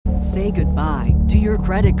Say goodbye to your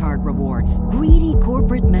credit card rewards. Greedy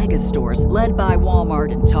corporate mega stores, led by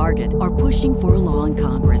Walmart and Target, are pushing for a law in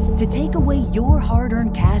Congress to take away your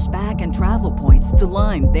hard-earned cash back and travel points to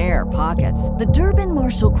line their pockets. The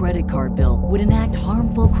Durbin-Marshall credit card bill would enact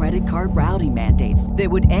harmful credit card routing mandates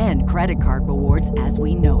that would end credit card rewards as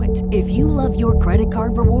we know it. If you love your credit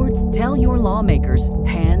card rewards, tell your lawmakers,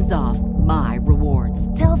 hands off my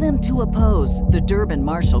rewards. Tell them to oppose the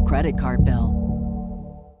Durbin-Marshall credit card bill.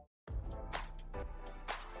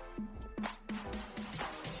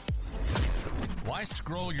 Why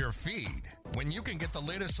scroll your feed when you can get the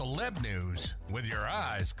latest celeb news with your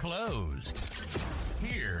eyes closed?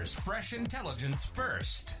 Here's fresh intelligence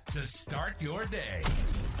first to start your day.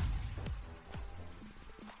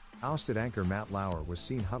 Ousted anchor Matt Lauer was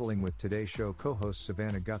seen huddling with Today Show co-host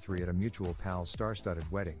Savannah Guthrie at a mutual pal's star-studded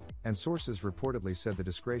wedding, and sources reportedly said the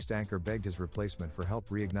disgraced anchor begged his replacement for help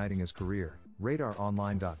reigniting his career,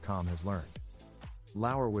 RadarOnline.com has learned.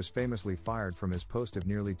 Lauer was famously fired from his post of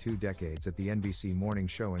nearly 2 decades at the NBC morning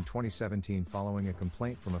show in 2017 following a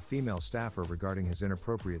complaint from a female staffer regarding his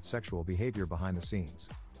inappropriate sexual behavior behind the scenes.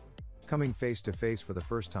 Coming face to face for the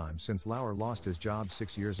first time since Lauer lost his job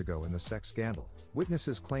 6 years ago in the sex scandal,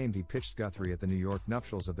 witnesses claimed he pitched Guthrie at the New York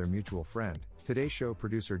nuptials of their mutual friend, Today Show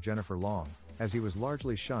producer Jennifer Long, as he was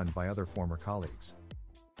largely shunned by other former colleagues.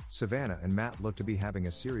 Savannah and Matt looked to be having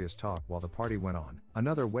a serious talk while the party went on,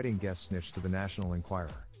 another wedding guest snitched to the National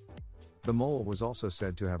Enquirer. The mole was also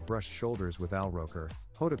said to have brushed shoulders with Al Roker,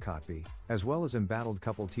 Hoda Kotb, as well as embattled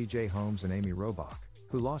couple TJ Holmes and Amy Robach,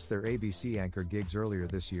 who lost their ABC anchor gigs earlier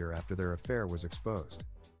this year after their affair was exposed.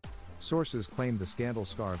 Sources claim the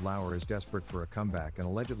scandal-scarred Lauer is desperate for a comeback and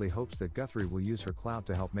allegedly hopes that Guthrie will use her clout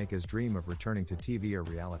to help make his dream of returning to TV a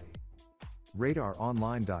reality.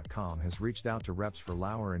 RadarOnline.com has reached out to reps for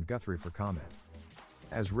Lauer and Guthrie for comment.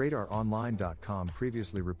 As RadarOnline.com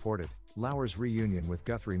previously reported, Lauer's reunion with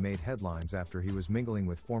Guthrie made headlines after he was mingling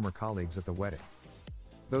with former colleagues at the wedding.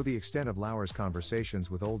 Though the extent of Lauer's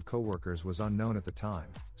conversations with old co-workers was unknown at the time,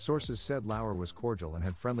 sources said Lauer was cordial and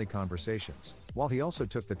had friendly conversations, while he also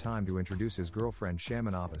took the time to introduce his girlfriend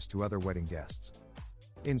Shaman Abbas to other wedding guests.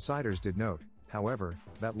 Insiders did note, however,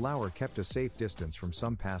 that Lauer kept a safe distance from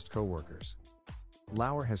some past co-workers.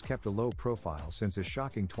 Lauer has kept a low profile since his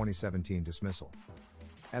shocking 2017 dismissal.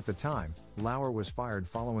 At the time, Lauer was fired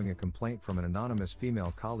following a complaint from an anonymous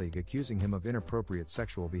female colleague accusing him of inappropriate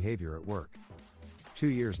sexual behavior at work. 2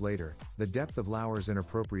 years later, the depth of Lauer's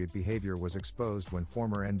inappropriate behavior was exposed when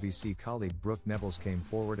former NBC colleague Brooke Nevels came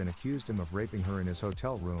forward and accused him of raping her in his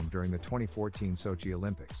hotel room during the 2014 Sochi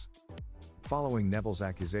Olympics. Following Nevels'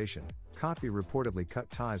 accusation, Kotb reportedly cut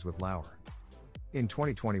ties with Lauer. In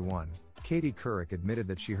 2021, Katie Couric admitted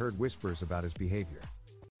that she heard whispers about his behavior.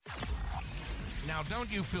 Now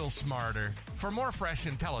don't you feel smarter? For more fresh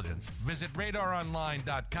intelligence, visit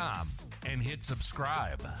RadarOnline.com and hit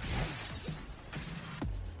subscribe.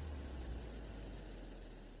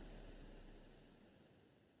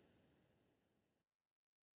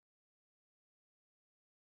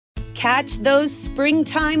 Catch those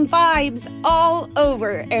springtime vibes all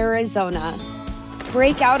over Arizona.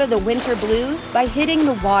 Break out of the winter blues by hitting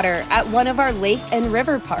the water at one of our lake and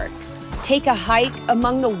river parks. Take a hike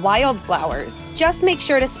among the wildflowers. Just make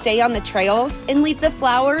sure to stay on the trails and leave the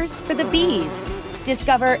flowers for the bees.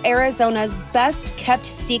 Discover Arizona's best kept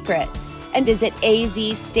secret and visit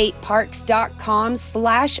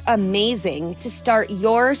azstateparks.com/amazing to start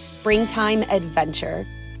your springtime adventure.